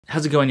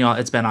How's it going, y'all?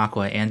 It's Ben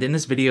Aqua, and in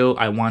this video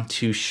I want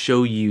to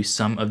show you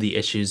some of the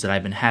issues that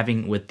I've been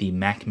having with the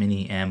Mac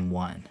Mini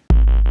M1.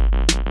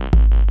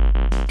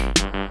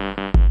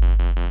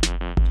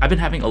 I've been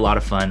having a lot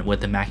of fun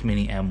with the Mac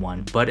Mini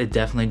M1, but it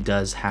definitely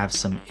does have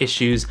some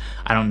issues.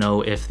 I don't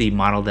know if the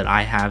model that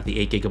I have,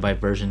 the 8GB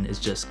version, is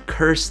just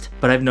cursed,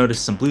 but I've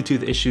noticed some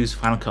Bluetooth issues,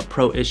 Final Cut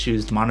Pro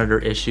issues, monitor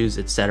issues,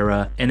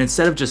 etc. And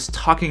instead of just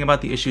talking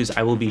about the issues,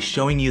 I will be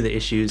showing you the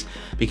issues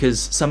because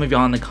some of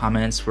y'all in the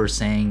comments were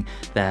saying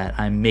that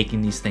I'm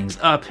making these things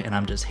up and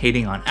I'm just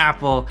hating on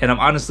Apple. And I'm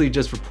honestly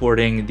just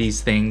reporting these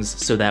things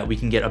so that we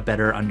can get a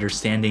better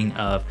understanding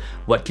of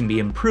what can be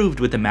improved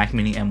with the Mac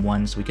Mini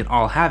M1 so we can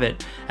all have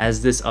it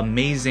as this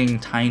amazing,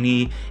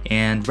 tiny,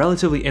 and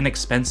relatively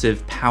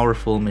inexpensive,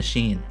 powerful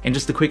machine. And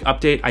just a quick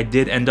update, I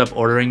did end up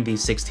ordering the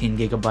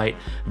 16GB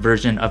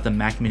version of the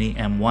Mac Mini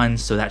M1,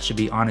 so that should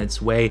be on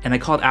its way. And I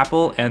called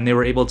Apple and they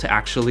were able to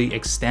actually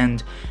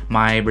extend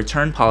my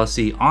return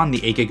policy on the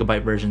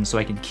 8GB version so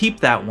I can keep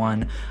that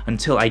one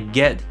until I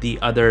get the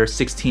other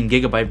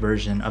 16GB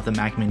version of the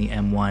Mac Mini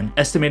M1.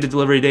 Estimated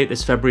delivery date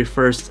is February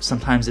 1st,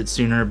 sometimes it's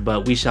sooner,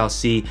 but we shall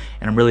see.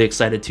 And I'm really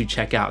excited to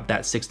check out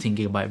that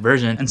 16GB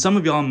version. And some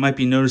of y'all might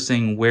be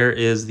noticing, where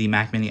is the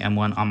Mac Mini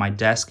M1 on my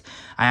desk?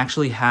 I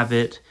actually have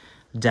it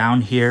down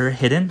here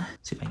hidden.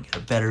 Let's see if I can get a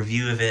better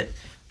view of it.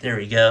 There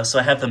we go. So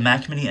I have the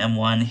Mac Mini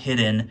M1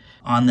 hidden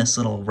on this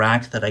little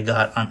rack that I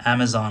got on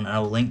Amazon.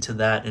 I'll link to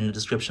that in the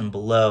description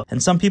below.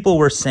 And some people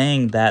were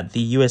saying that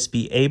the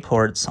USB-A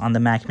ports on the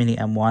Mac Mini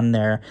M1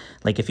 there,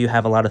 like if you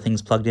have a lot of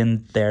things plugged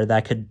in there,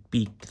 that could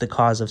be the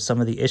cause of some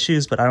of the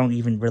issues, but I don't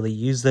even really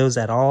use those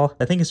at all.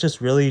 I think it's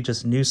just really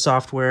just new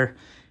software,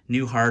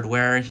 new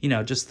hardware, you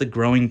know, just the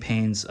growing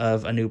pains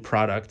of a new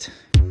product.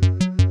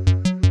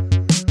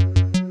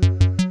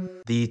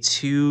 The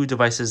two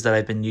devices that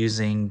I've been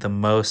using the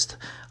most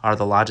are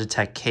the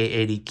Logitech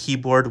K80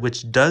 keyboard,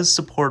 which does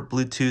support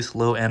Bluetooth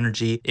Low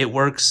Energy. It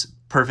works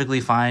perfectly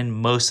fine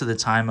most of the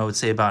time, I would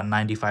say about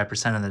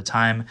 95% of the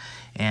time.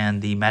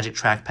 And the Magic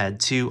Trackpad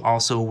 2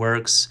 also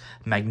works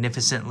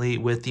magnificently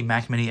with the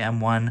Mac Mini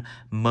M1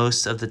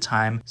 most of the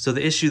time. So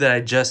the issue that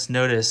I just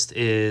noticed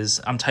is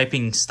I'm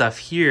typing stuff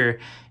here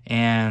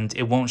and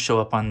it won't show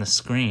up on the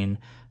screen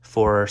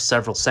for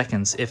several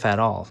seconds, if at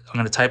all. I'm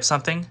gonna type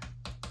something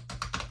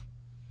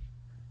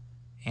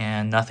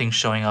and nothing's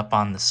showing up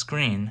on the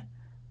screen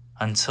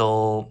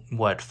until,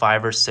 what,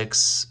 5 or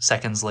 6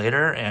 seconds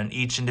later, and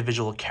each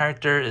individual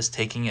character is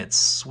taking its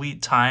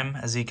sweet time,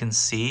 as you can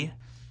see.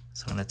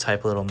 So I'm gonna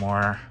type a little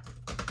more,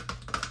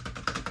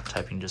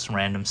 typing just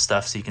random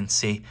stuff so you can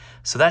see.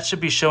 So that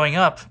should be showing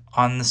up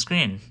on the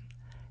screen.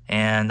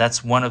 And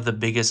that's one of the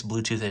biggest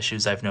Bluetooth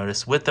issues I've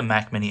noticed with the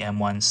Mac Mini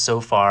M1 so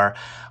far.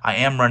 I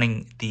am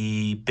running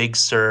the Big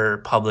Sur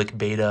public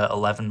beta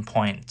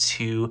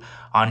 11.2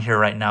 on here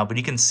right now, but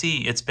you can see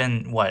it's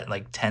been, what,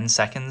 like 10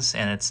 seconds,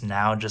 and it's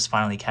now just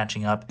finally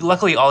catching up.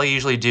 Luckily, all I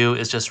usually do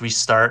is just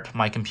restart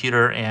my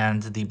computer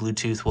and the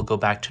Bluetooth will go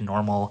back to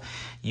normal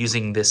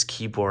using this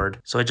keyboard.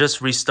 So I just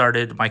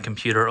restarted my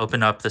computer,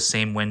 opened up the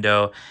same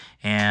window,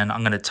 and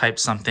I'm gonna type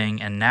something,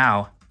 and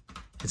now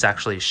it's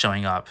actually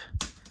showing up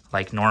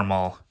like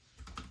normal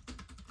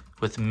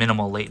with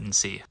minimal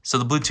latency. So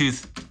the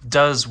Bluetooth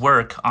does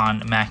work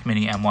on Mac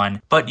Mini M1,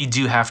 but you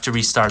do have to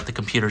restart the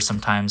computer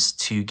sometimes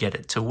to get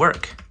it to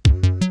work.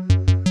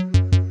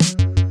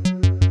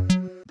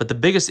 But the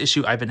biggest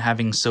issue I've been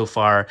having so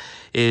far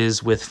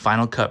is with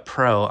Final Cut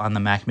Pro on the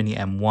Mac Mini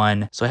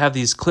M1. So I have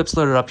these clips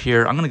loaded up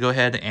here. I'm gonna go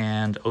ahead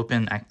and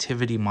open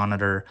Activity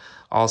Monitor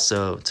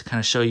also to kind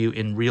of show you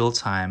in real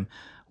time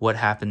what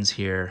happens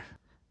here.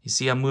 You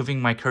see I'm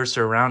moving my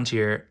cursor around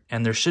here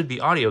and there should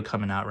be audio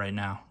coming out right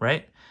now,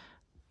 right?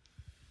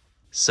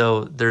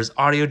 So there's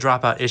audio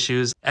dropout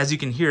issues. As you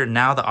can hear,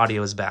 now the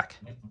audio is back.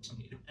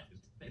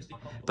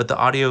 But the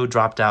audio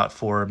dropped out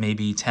for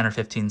maybe 10 or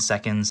 15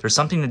 seconds. There's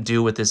something to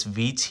do with this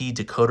VT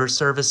decoder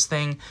service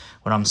thing.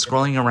 When I'm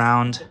scrolling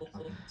around,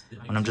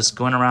 when I'm just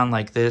going around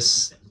like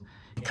this,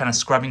 kind of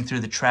scrubbing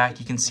through the track,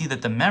 you can see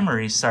that the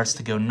memory starts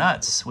to go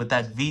nuts with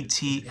that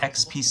VT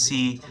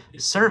XPC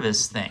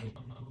service thing.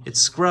 It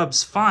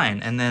scrubs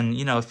fine, and then,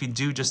 you know, if you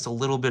do just a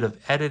little bit of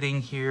editing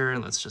here,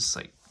 let's just,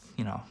 like,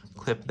 you know,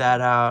 clip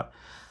that out,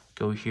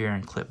 go here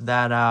and clip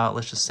that out.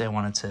 Let's just say I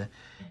wanted to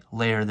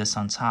layer this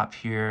on top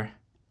here.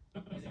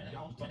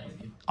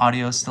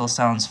 Audio still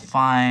sounds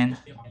fine.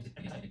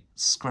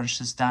 Scrunch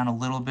this down a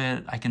little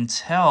bit. I can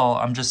tell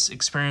I'm just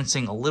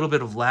experiencing a little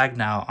bit of lag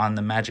now on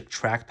the Magic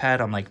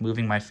Trackpad. I'm like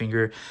moving my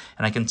finger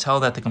and I can tell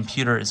that the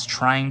computer is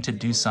trying to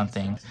do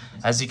something.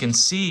 As you can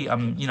see,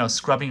 I'm, you know,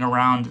 scrubbing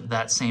around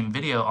that same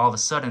video. All of a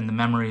sudden the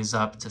memory is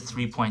up to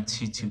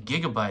 3.22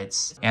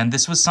 gigabytes. And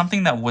this was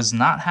something that was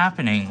not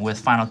happening with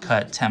Final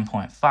Cut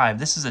 10.5.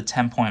 This is a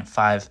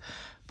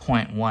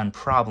 10.5.1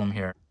 problem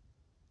here.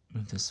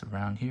 Move this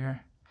around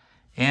here.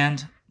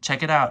 And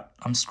check it out.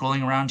 I'm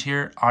scrolling around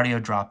here, audio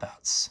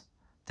dropouts.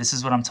 This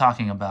is what I'm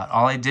talking about.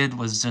 All I did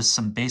was just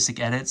some basic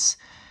edits,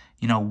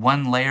 you know,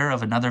 one layer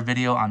of another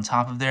video on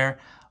top of there.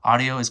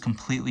 audio is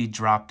completely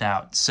dropped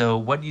out. So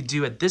what you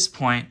do at this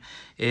point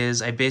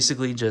is I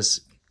basically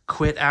just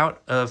quit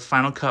out of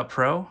Final Cut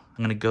Pro.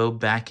 I'm gonna go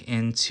back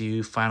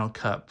into Final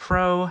Cut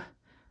Pro.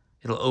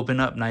 It'll open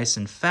up nice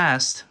and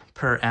fast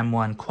per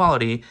M1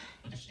 quality.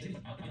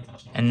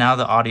 And now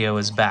the audio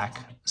is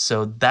back.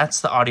 So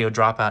that's the audio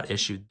dropout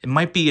issue. It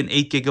might be an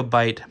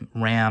 8GB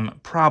RAM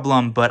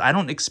problem, but I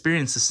don't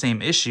experience the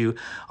same issue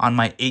on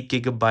my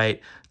 8GB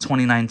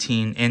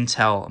 2019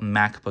 Intel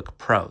MacBook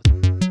Pro.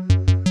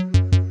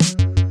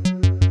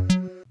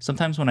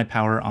 Sometimes when I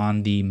power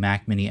on the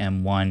Mac Mini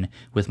M1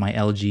 with my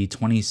LG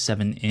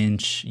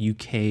 27-inch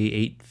UK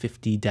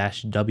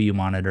 850-W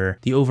monitor,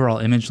 the overall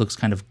image looks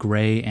kind of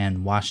gray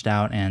and washed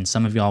out, and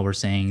some of y'all were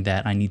saying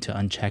that I need to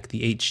uncheck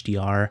the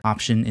HDR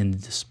option in the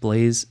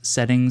display's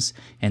settings,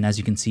 and as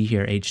you can see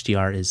here,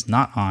 HDR is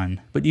not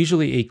on, but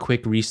usually a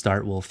quick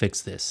restart will fix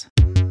this.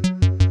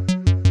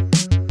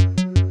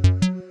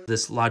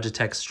 This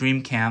Logitech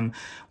StreamCam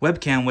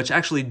webcam, which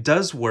actually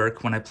does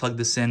work when I plug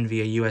this in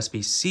via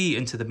USB-C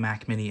into the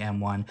Mac Mini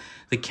M1.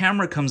 The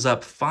camera comes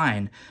up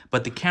fine,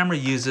 but the camera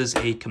uses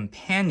a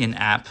companion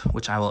app,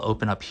 which I will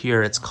open up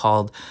here. It's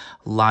called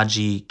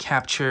Logi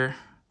Capture.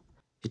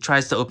 It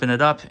tries to open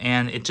it up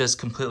and it just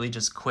completely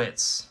just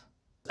quits.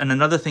 And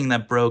another thing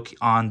that broke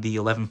on the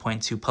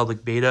 11.2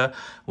 public beta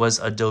was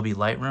Adobe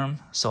Lightroom.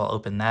 So I'll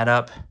open that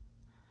up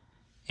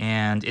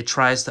and it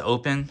tries to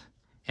open,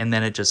 and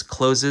then it just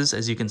closes,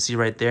 as you can see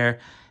right there.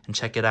 And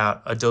check it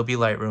out, Adobe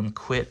Lightroom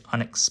quit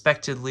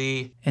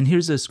unexpectedly. And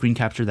here's a screen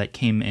capture that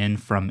came in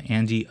from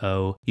Andy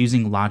O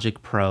using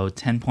Logic Pro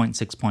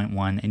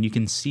 10.6.1, and you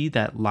can see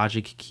that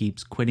Logic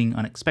keeps quitting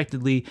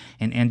unexpectedly,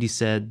 and Andy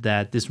said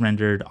that this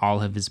rendered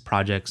all of his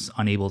projects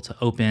unable to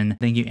open.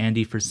 Thank you,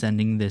 Andy, for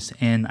sending this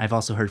in. I've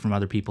also heard from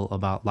other people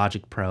about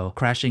Logic Pro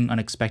crashing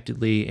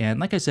unexpectedly, and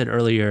like I said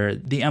earlier,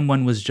 the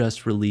M1 was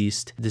just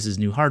released. This is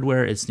new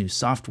hardware, it's new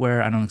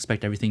software. I don't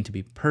expect everything to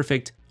be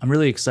perfect. I'm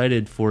really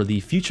excited for the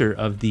future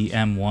of the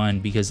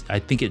M1 because I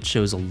think it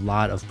shows a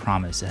lot of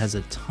promise. It has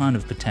a ton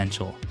of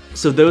potential.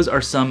 So those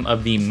are some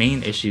of the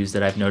main issues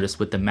that I've noticed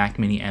with the Mac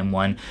Mini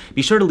M1.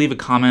 Be sure to leave a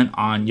comment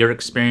on your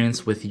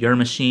experience with your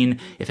machine,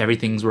 if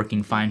everything's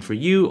working fine for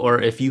you,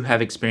 or if you have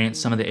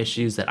experienced some of the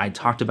issues that I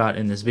talked about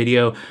in this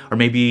video, or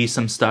maybe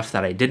some stuff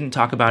that I didn't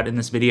talk about in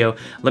this video.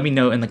 Let me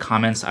know in the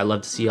comments. I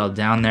love to see y'all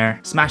down there.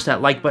 Smash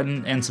that like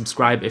button and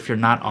subscribe if you're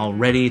not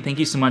already. Thank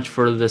you so much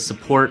for the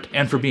support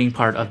and for being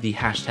part of the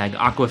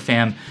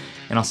 #AquaFam,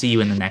 and I'll see you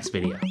in the next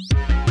video.